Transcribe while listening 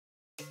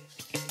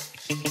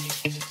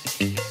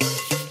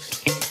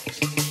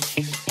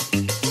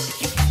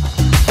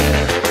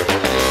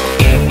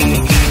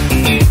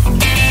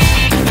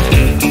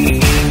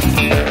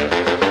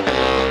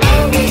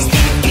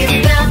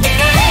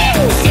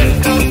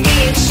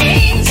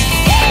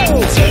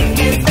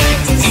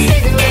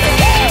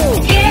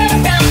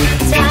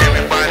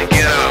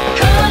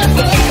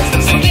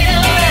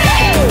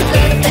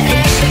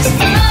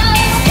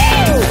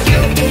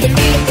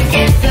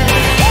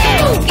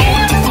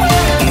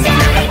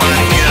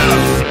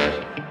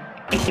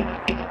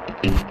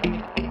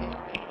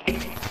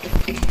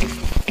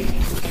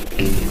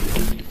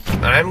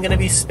I'm gonna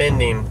be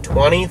spending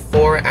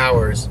 24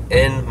 hours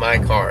in my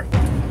car.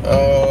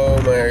 Oh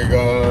my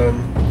god.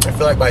 I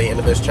feel like by the end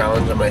of this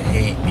challenge, I'm gonna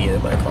hate being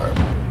in my car.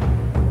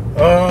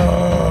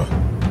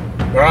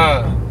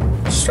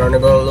 It's starting to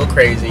go a little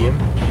crazy.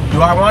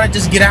 Do I want to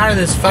just get out of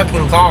this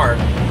fucking car?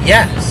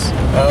 Yes.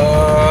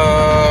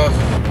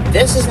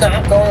 This is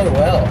not going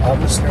well.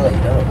 I'm just gonna let you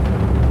know.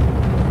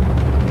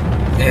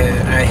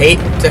 And I hate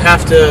to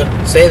have to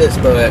say this,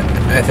 but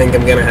I think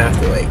I'm gonna have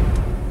to, like,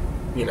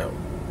 you know,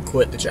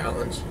 quit the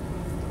challenge.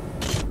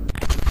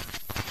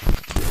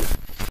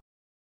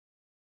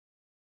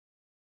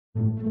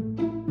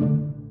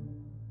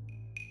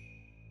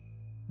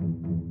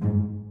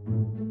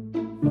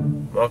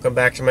 Welcome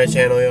back to my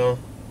channel, y'all.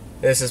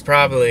 This is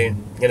probably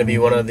gonna be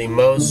one of the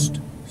most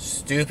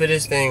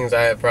stupidest things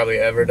I have probably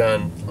ever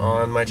done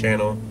on my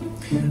channel.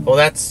 Well,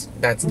 that's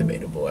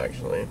debatable,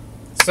 actually.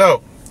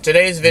 So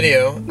today's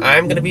video,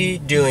 I'm gonna be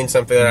doing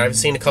something that I've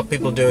seen a couple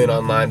people doing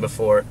online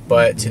before,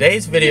 but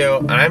today's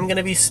video, I'm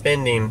gonna be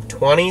spending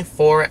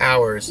 24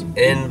 hours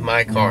in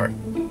my car.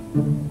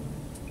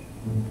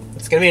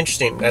 It's gonna be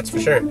interesting, that's for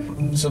sure.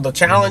 So the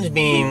challenge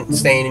being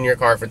staying in your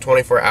car for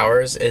 24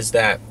 hours is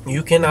that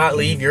you cannot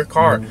leave your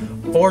car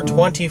for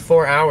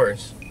 24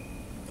 hours.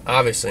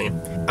 Obviously,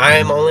 I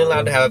am only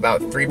allowed to have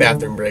about 3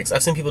 bathroom breaks.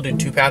 I've seen people do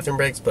 2 bathroom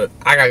breaks, but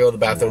I gotta go to the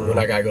bathroom when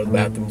I gotta go to the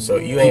bathroom, so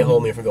you ain't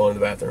holding me from going to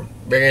the bathroom.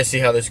 We're gonna see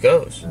how this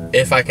goes.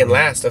 If I can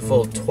last a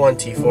full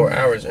 24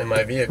 hours in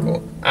my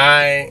vehicle.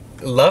 I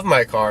love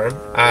my car.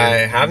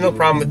 I have no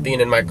problem with being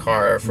in my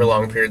car for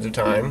long periods of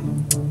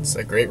time. It's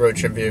a great road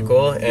trip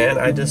vehicle, and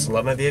I just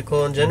love my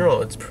vehicle in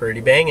general. It's pretty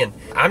banging.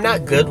 I'm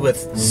not good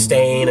with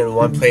staying in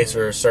one place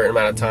for a certain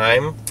amount of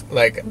time.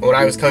 Like, when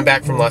I was coming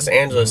back from Los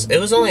Angeles, it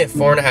was only a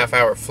 4.5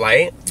 hour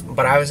flight,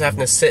 but I was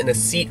having to sit in a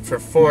seat for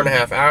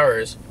 4.5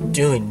 hours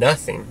doing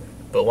nothing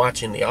but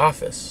watching The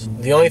Office.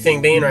 The only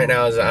thing being right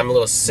now is that I'm a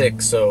little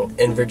sick, so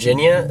in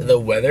Virginia, the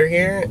weather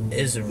here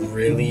is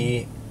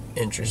really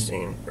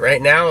interesting.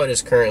 Right now, it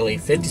is currently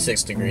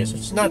 56 degrees,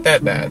 which is not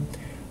that bad.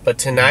 But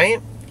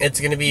tonight, it's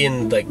going to be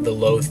in like the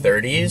low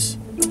 30s.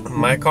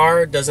 My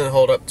car doesn't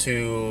hold up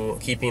to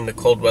keeping the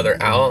cold weather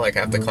out. Like,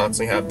 I have to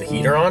constantly have the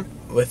heater on.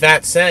 With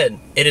that said,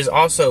 it is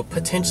also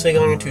potentially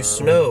going to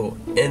snow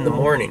in the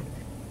morning.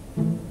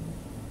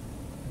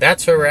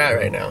 That's where we're at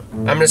right now.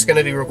 I'm just going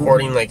to be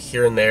recording like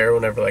here and there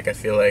whenever like I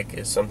feel like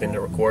it's something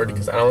to record,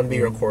 because I don't want to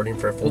be recording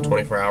for a full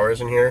 24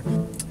 hours in here.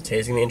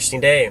 Today's going to be an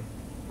interesting day.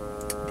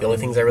 The only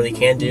things I really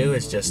can do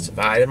is just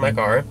vibe in my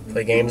car,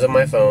 play games on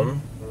my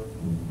phone,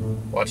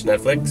 watch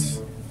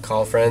Netflix,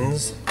 call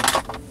friends,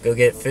 go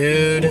get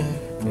food,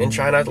 and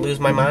try not to lose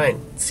my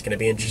mind. It's going to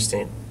be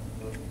interesting.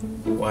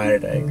 Why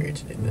did I agree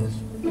to do this?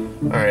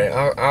 Alright,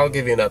 I'll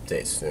give you an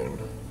update soon.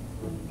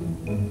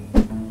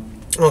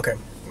 Okay,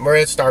 we're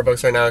at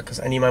Starbucks right now because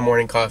I need my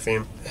morning coffee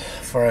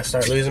before I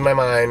start losing my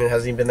mind. It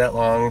hasn't even been that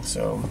long,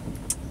 so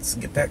let's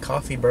get that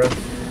coffee, bro.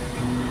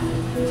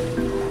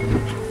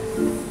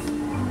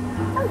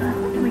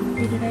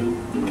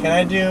 Can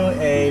I do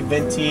a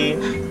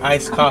venti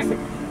iced coffee?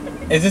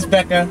 Is this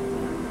Becca?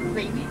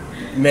 Maybe.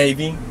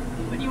 Maybe.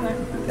 What do you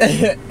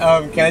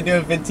want? Can I do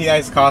a venti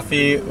iced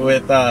coffee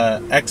with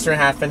extra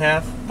half and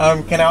half?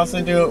 Can I also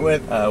do it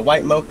with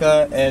white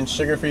mocha and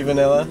sugar-free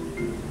vanilla?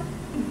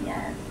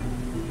 Yes.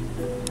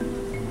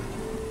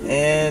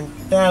 And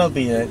that'll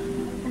be it.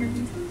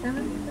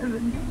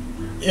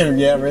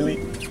 Yeah,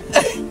 really?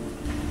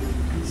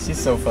 She's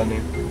so funny.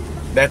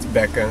 That's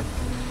Becca.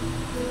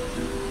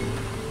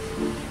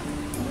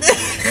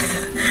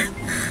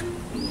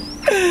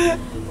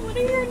 What are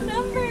your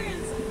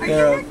numbers? Are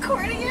you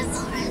recording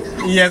yourself?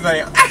 Yes, I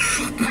am.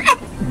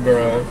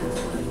 Bruh.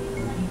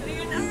 What are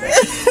your numbers?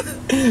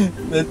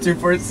 The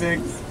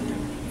 246.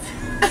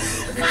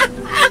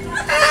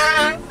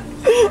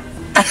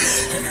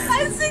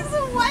 I'm 6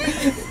 of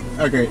white.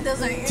 Okay.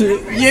 Those are your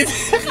numbers.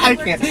 Yes, I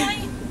can't.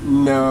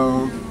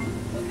 No.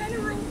 What kind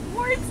of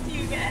rewards do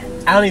you get?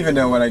 I don't even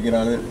know what I get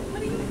on it.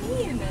 What do you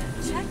mean?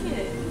 Check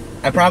it.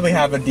 I probably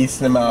have a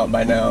decent amount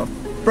by now.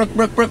 Brooke.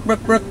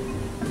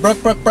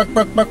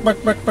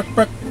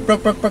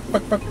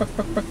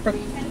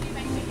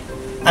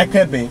 I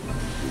could be.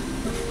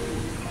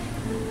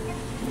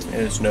 I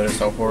just noticed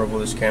how horrible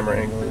this camera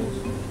angle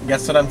is.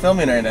 Guess what I'm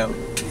filming right now?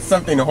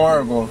 Something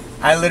horrible.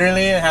 I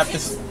literally have to...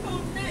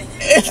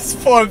 It's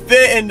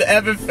forbidden to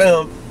ever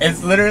film.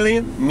 It's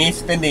literally me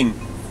spending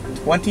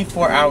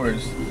 24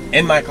 hours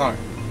in my car.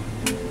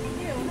 What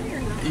are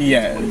your numbers?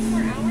 Yes.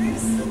 24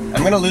 hours?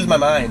 I'm gonna lose my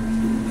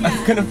mind. Yeah.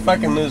 I'm gonna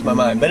fucking lose my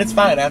mind. But it's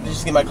fine. I have to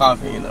just get my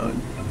coffee, you know.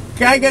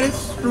 Can I get a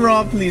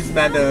straw, please,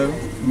 madam?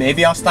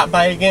 Maybe I'll stop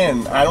by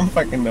again. I don't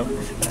fucking know.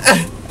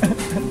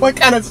 What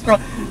kind of straw?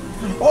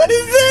 What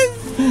is this?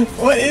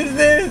 What is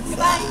this?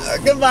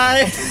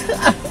 Goodbye.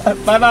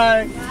 Bye-bye.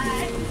 Bye.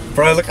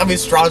 Bro, look how many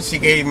straws she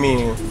gave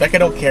me. Like I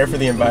don't care for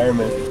the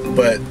environment.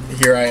 But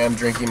here I am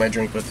drinking my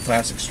drink with a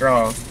plastic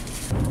straw.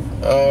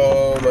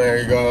 Oh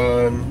my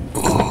god.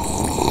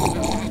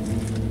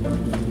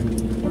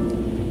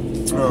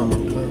 Oh my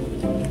god.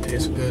 It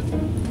tastes good.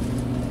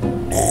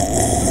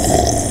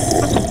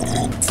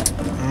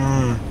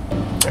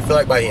 I feel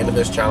like by the end of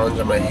this challenge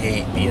I'm gonna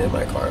hate being in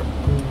my car.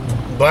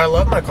 But I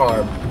love my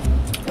car.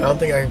 I don't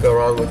think I could go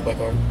wrong with my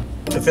car.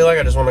 I feel like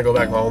I just want to go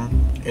back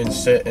home and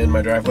sit in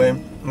my driveway.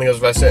 Because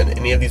if I sit in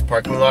any of these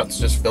parking lots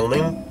just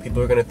filming,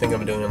 people are gonna think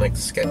I'm doing like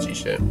sketchy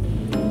shit.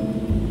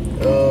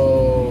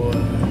 Oh.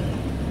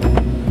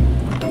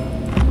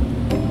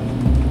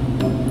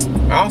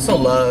 I also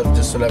love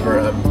just whenever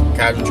I'm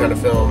casually trying to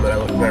film and I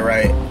look to my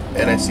right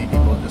and I see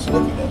people just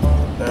looking at me.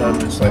 And I'm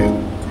just like,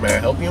 may I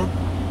help you?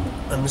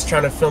 I'm just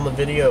trying to film a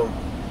video.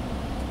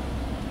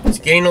 It's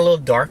getting a little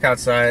dark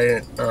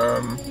outside.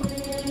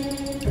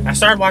 I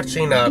started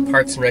watching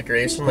Parks and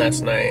Recreation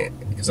last night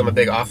because I'm a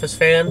big Office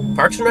fan.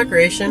 Parks and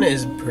Recreation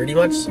is pretty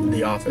much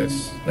The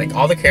Office. Like,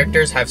 all the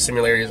characters have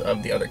similarities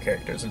of the other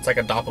characters. It's like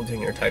a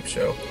doppelganger type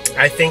show.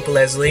 I think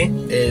Leslie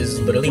is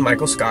literally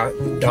Michael Scott.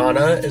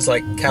 Donna is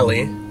like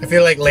Kelly. I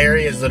feel like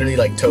Larry is literally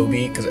like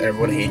Toby because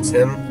everyone hates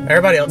him.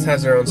 Everybody else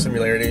has their own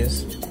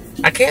similarities.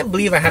 I can't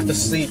believe I have to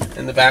sleep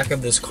in the back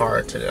of this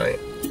car tonight.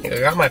 Like, I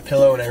got my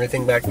pillow and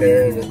everything back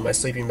there and my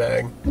sleeping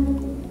bag.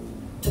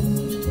 This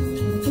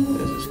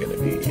is gonna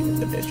be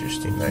an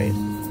interesting night.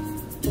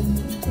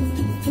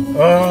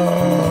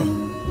 Oh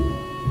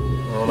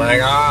my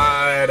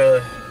god.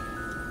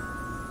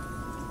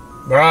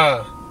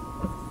 Bruh.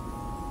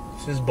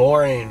 This is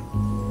boring.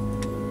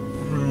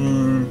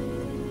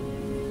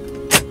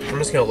 I'm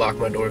just gonna lock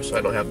my door so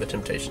I don't have the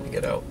temptation to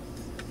get out.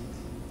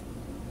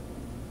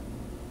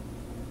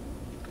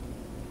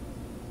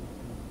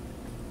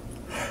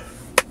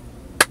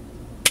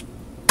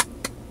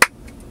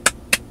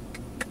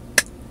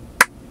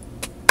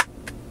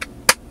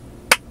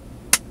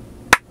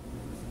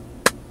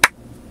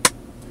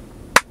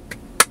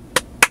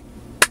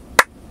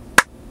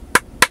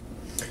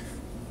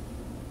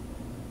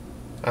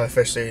 I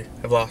officially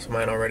have lost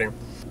mine already.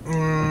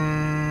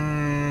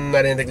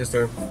 I didn't think this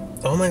through.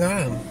 Oh my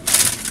god.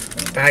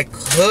 I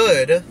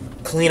could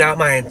clean out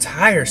my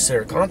entire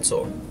center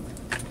console.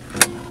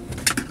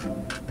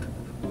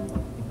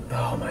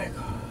 Oh my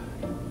god.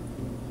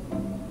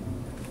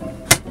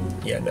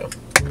 Yeah, no.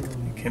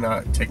 You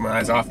cannot take my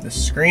eyes off the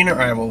screen or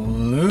I will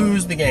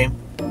lose the game.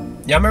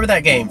 Yeah, remember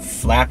that game,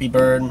 Flappy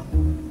Bird?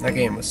 That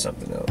game was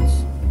something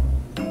else.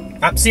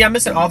 See, I'm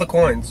missing all the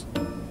coins.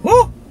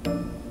 Woo!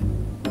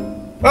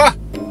 Ah!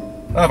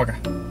 Oh my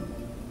god.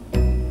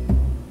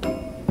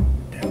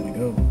 There we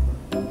go.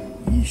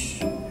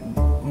 Yeesh.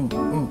 Ooh.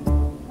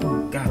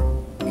 God.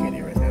 Can't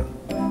eat right now.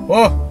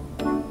 Whoa!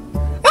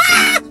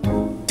 Ah!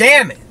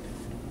 Damn it!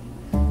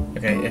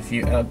 Okay, if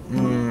you,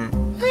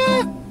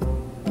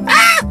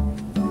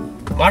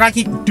 Why do I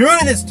keep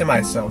doing this to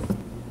myself?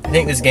 I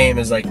think this game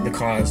is like the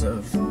cause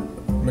of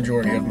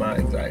majority of my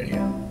anxiety.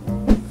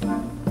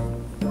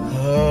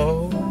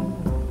 Oh.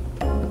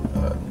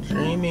 I'm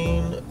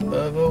dreaming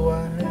of a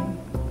white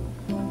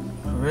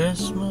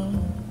Christmas,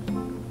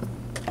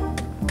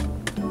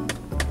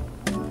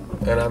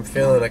 and I'm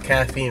feeling a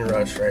caffeine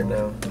rush right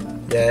now,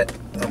 yet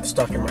I'm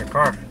stuck in my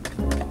car.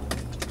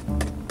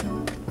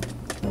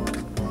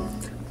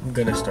 I'm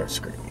gonna start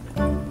screaming.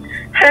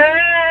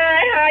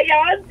 Hi, how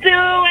y'all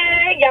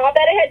doing? Y'all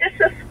better hit the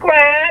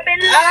subscribe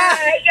and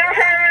like, you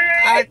heard?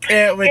 I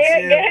can't with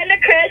you. Give him the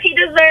credit he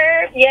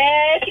deserves.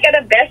 Yes, she got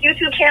the best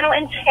YouTube channel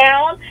in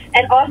town.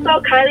 And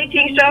also, Kylie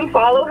Teekstrom,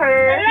 follow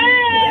her.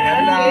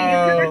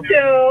 Hello.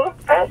 Too.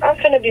 I'm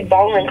finna be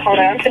balling,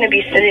 Connor. I'm finna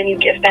be sending you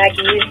gift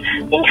baggies.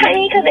 And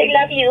Kylie, because I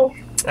love you.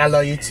 I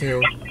love you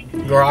too.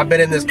 Girl, I've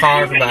been in this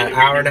car for about an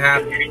hour and a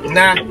half.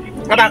 Nah,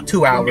 about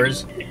 2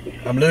 hours.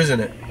 I'm losing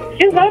it.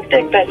 You love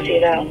Dick Betsy,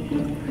 though.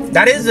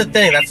 That is the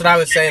thing. That's what I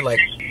was saying. Like,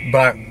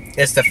 but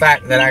it's the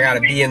fact that I gotta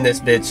be in this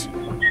bitch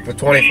for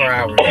 24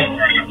 hours.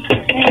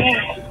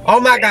 Oh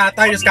my god, I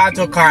thought you just got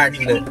into a car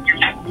accident.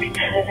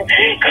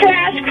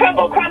 Crash,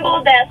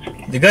 crumble, death.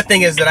 The good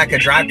thing is that I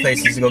could drive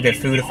places to go get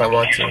food if I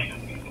want to.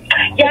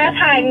 Yes,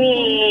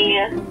 honey.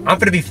 I'm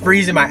gonna be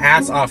freezing my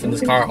ass off in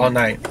this car all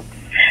night.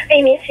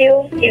 I miss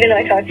you, even though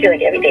I talk to you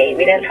like every day.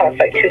 We didn't talk for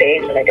like 2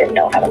 days when I didn't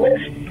know how to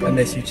live. I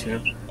miss you too.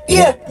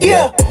 Yeah.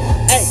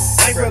 Hey,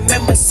 I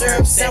remember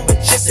syrup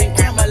sandwiches and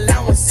crime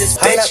allowances.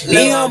 Bitch,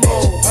 be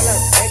humble.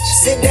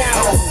 Sit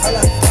down.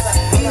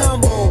 Be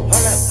humble.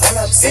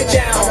 Sit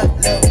down.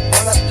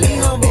 Be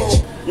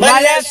humble.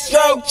 My left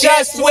stroke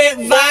just went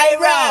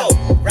viral.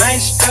 Right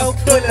stroke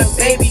put a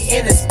baby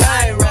in a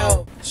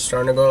spiral.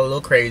 Starting to go a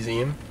little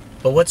crazy.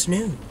 But what's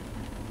new?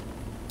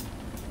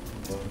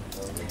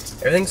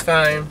 Everything's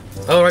fine.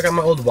 Oh, I got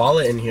my old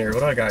wallet in here. What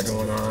do I got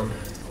going on?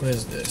 What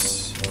is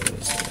this? What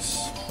is this?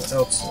 What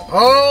else?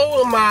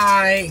 Oh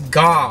my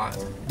god.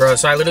 Bro,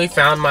 so I literally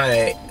found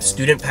my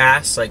student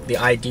pass, like the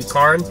ID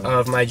card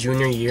of my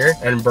junior year.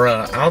 And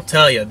bro, I'll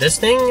tell you, this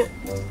thing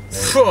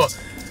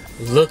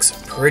looks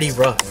pretty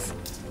rough.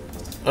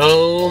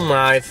 Oh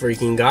my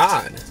freaking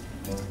god.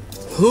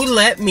 Who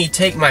let me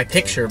take my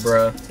picture,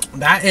 bro?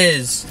 That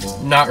is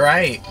not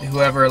right.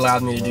 Whoever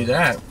allowed me to do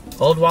that.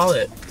 Old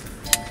wallet.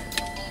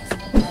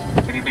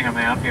 Anything I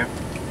may help you?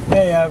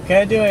 Hey,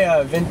 can I do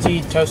a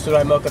venti toasted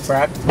white mocha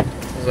frap?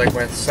 It's like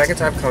my second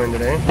time coming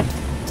today.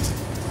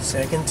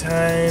 Second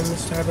time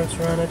Starbucks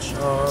run a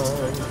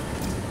charm.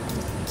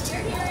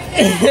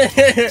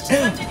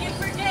 What did you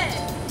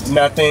forget?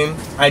 Nothing.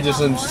 I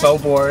just am so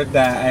bored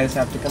that I just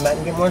have to come back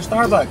and get more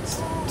Starbucks.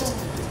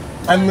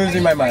 I'm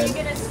losing my Are mind. you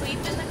gonna sleep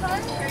in the car,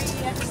 or you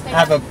have to stay? I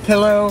have a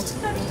pillow.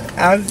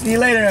 I'll see you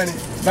later, honey.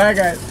 Bye,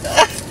 guys.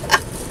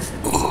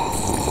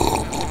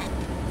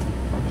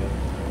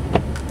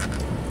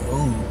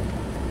 Ooh.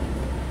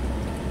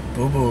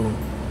 Boo boo.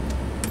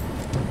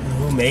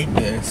 Who made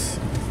this?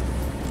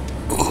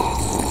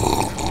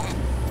 Ooh.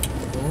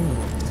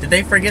 Did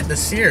they forget the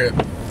syrup?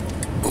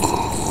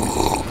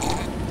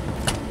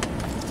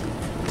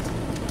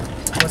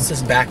 What's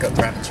this backup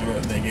frappuccino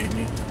that they gave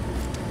me?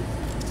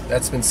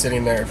 That's been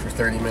sitting there for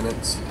 30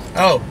 minutes.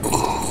 Oh.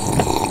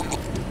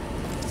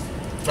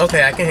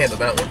 Okay, I can handle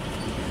that one.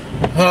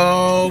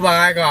 Oh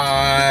my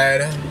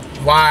god.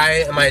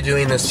 Why am I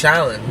doing this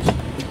challenge?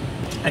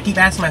 I keep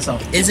asking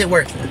myself, is it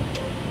worth it?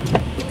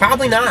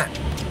 Probably not.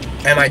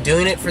 Am I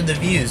doing it for the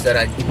views that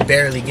I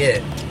barely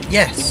get?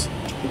 Yes.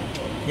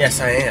 Yes,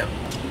 I am.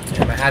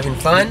 Am I having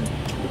fun?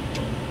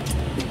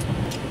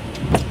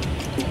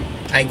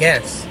 I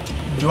guess.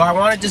 Do I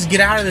want to just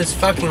get out of this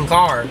fucking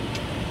car?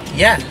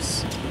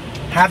 Yes.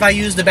 Have I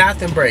used the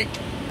bathroom break?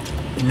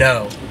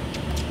 No.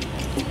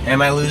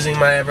 Am I losing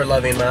my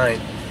ever-loving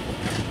mind?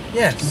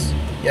 Yes.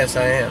 Yes,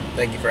 I am.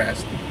 Thank you for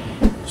asking.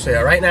 So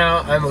yeah, right now,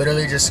 I'm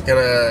literally just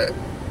gonna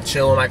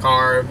chill in my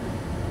car,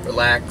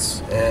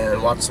 relax,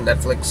 and watch some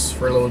Netflix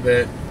for a little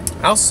bit.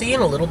 I'll see you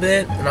in a little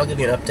bit, and I'll give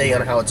you an update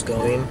on how it's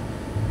going.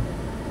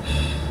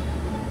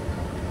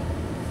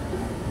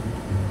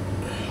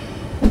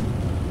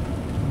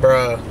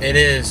 Bruh, it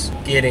is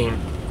getting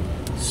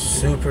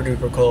super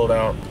duper cold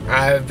out.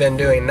 I've been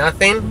doing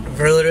nothing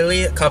for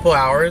literally a couple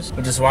hours,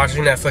 just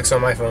watching Netflix on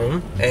my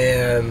phone,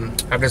 and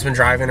I've just been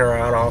driving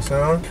around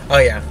also. Oh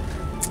yeah,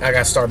 I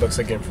got Starbucks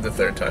again for the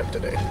third time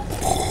today.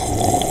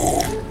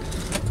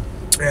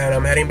 And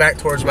I'm heading back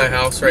towards my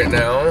house right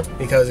now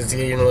because it's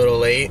getting a little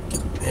late.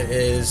 It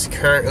is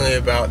currently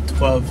about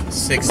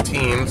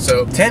 12:16,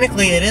 so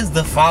technically it is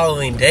the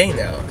following day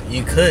now,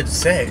 you could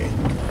say.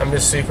 I'm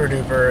just super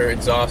duper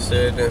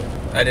exhausted.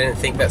 I didn't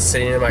think that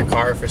sitting in my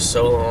car for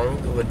so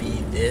long would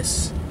be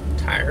this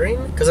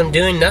tiring, because I'm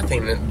doing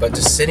nothing but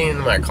just sitting in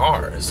my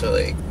car. So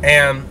like,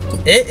 and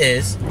it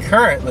is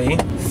currently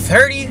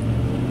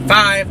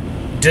 35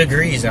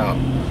 degrees out,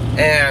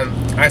 and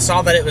I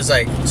saw that it was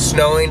like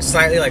snowing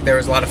slightly, like there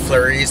was a lot of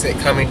flurries that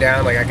coming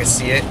down, like I could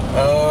see it.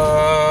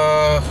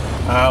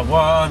 I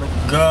wanna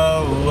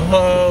go,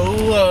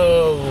 oh,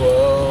 oh,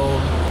 oh.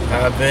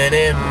 I've been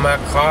in my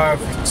car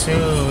for too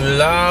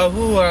long,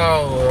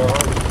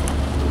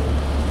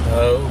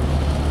 oh.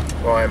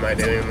 Why am I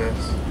doing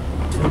this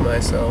to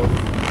myself?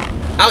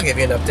 I'll give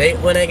you an update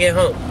when I get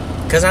home,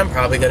 because I'm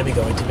probably going to be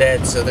going to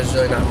bed, so there's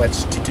really not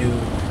much to do.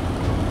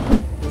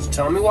 So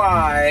tell me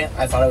why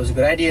I thought it was a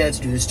good idea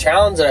to do this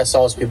challenge that I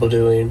saw some people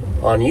doing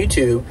on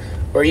YouTube,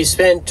 where you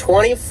spend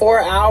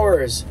 24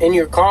 hours in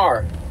your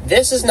car.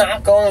 This is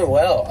not going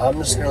well. I'm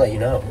just going to let you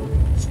know.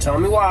 So tell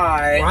me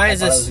why. Why is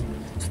this?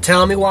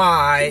 Tell me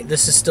why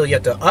this is still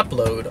yet to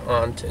upload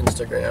onto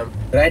Instagram.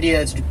 Good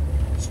idea to do.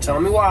 So tell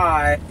me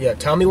why. Yeah,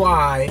 tell me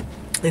why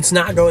it's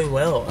not going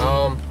well.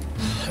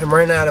 I'm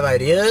running out of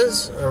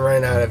ideas. I'm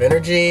running out of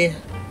energy.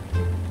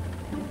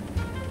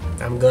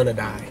 I'm gonna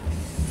die.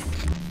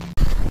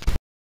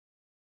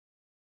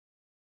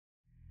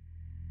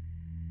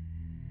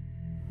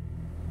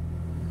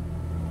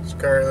 It's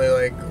currently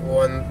like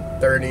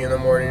 1:30 in the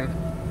morning.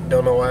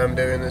 Don't know why I'm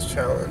doing this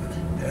challenge.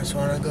 I just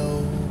want to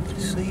go to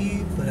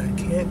sleep, but I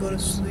can't go to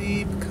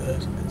sleep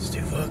because it's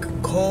too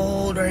fucking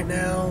cold right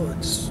now.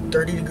 It's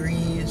 30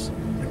 degrees.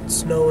 It's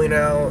snowing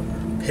out.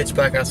 Pitch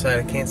black outside.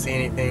 I can't see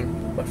anything.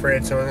 I'm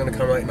afraid someone's gonna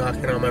come like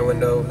knocking on my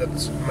window.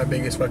 That's my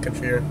biggest fucking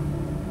fear.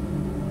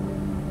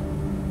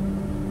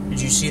 Did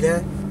you see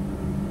that?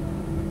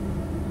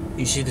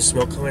 You see the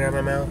smoke coming out of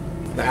my mouth?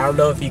 I don't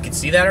know if you could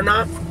see that or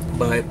not,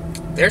 but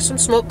there's some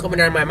smoke coming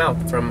out of my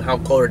mouth from how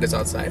cold it is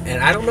outside.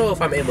 And I don't know if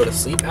I'm able to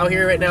sleep out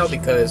here right now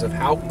because of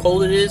how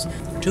cold it is.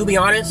 To be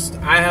honest,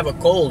 I have a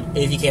cold,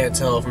 if you can't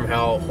tell from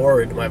how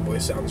horrid my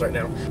voice sounds right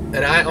now.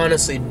 And I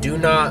honestly do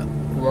not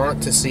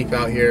want to sleep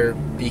out here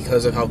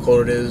because of how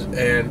cold it is.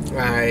 And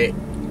I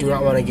do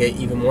not want to get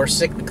even more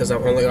sick because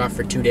I'm only off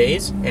for 2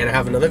 days, and I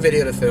have another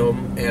video to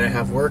film, and I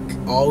have work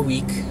all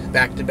week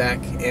back to back,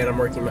 and I'm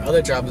working my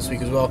other job this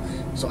week as well.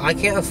 So I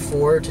can't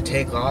afford to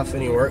take off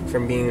any work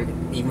from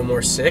being even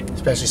more sick,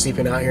 especially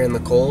sleeping out here in the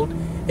cold.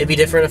 It'd be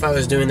different if I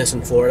was doing this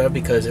in Florida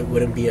because it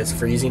wouldn't be as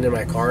freezing in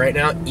my car right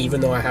now,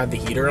 even though I have the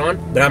heater on.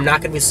 But I'm not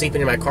going to be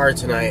sleeping in my car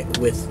tonight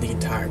with the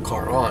entire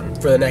car on.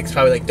 For the next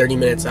probably like 30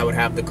 minutes, I would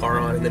have the car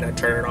on, and then I'd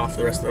turn it off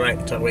the rest of the night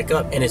until I wake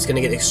up. And it's going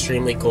to get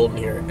extremely cold in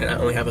here, and I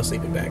only have a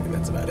sleeping bag, and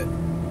that's about it.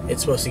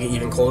 It's supposed to get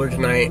even colder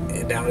tonight,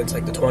 and down into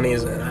like the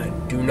 20s, and I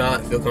do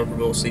not feel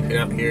comfortable sleeping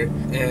out here.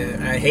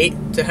 And I hate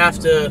to have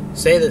to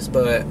say this,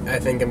 but I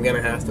think I'm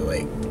going to have to,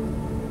 like,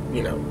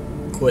 you know,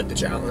 quit the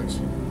challenge.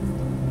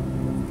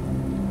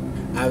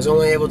 I was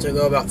only able to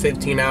go about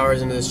 15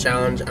 hours into this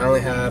challenge. I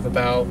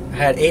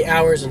had 8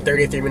 hours and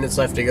 33 minutes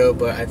left to go,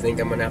 but I think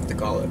I'm gonna have to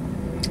call it,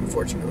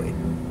 unfortunately.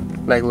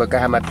 Like, look, I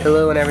have my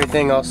pillow and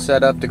everything all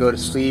set up to go to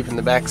sleep in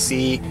the back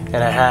seat, and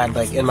I had,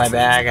 like, in my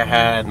bag, I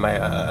had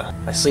my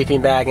my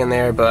sleeping bag in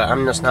there, but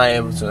I'm just not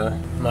able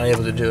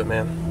to do it,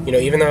 man. You know,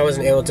 even though I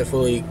wasn't able to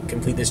fully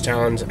complete this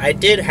challenge, I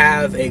did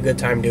have a good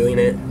time doing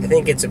it. I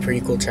think it's a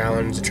pretty cool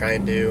challenge to try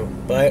and do,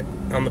 but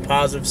on the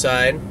positive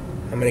side,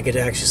 I'm going to get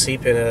to actually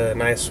sleep in a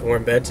nice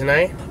warm bed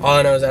tonight. All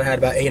I know is that I had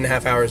about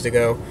 8.5 hours to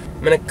go.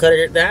 I'm going to cut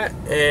it at that,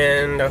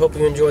 and I hope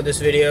you enjoyed this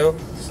video.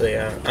 So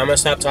yeah, I'm going to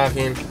stop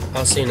talking.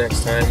 I'll see you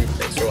next time.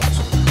 Thanks for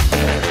watching.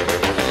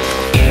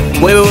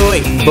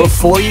 Wait.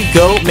 Before you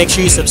go, make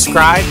sure you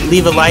subscribe,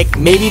 leave a like,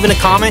 maybe even a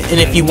comment, and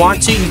if you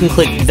want to, you can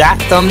click that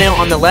thumbnail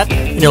on the left,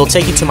 and it'll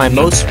take you to my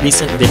most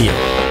recent video.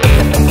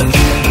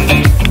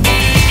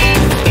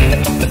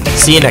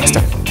 See you next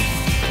time.